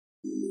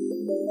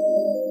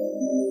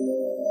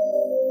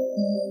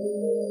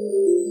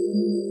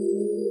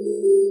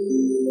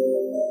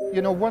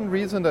You know, one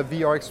reason that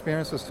VR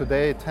experiences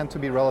today tend to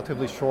be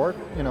relatively short,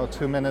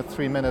 2 minutes,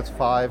 3 minutes,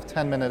 5,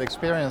 10-minute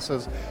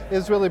experiences,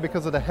 is really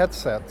because of the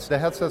headsets. The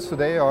headsets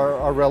today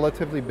are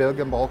relatively big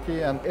and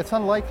bulky, and it's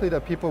unlikely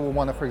that people will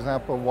want to, for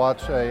example,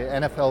 watch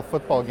an NFL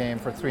football game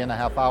for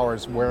 3.5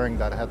 hours wearing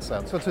that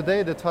headset. So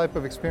today, the type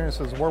of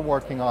experiences we're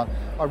working on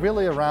are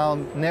really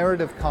around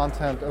narrative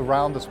content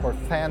around the sport,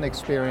 fan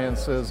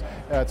experiences,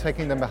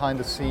 taking them behind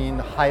the scene,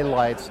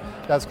 highlights,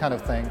 that kind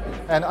of thing.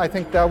 And I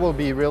think that will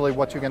be really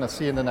what you're going to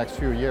see in the next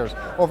few years.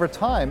 Over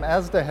time,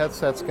 as the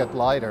headsets get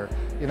lighter,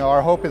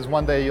 our hope is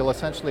one day you'll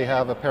essentially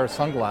have a pair of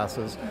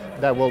sunglasses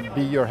that will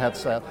be your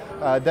headset.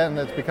 Then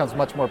it becomes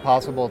much more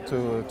possible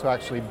to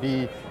actually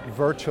be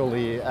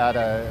virtually at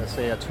a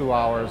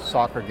 2-hour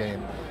soccer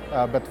game.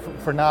 But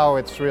for now,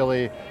 it's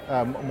really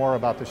more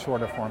about the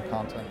shorter form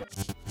content.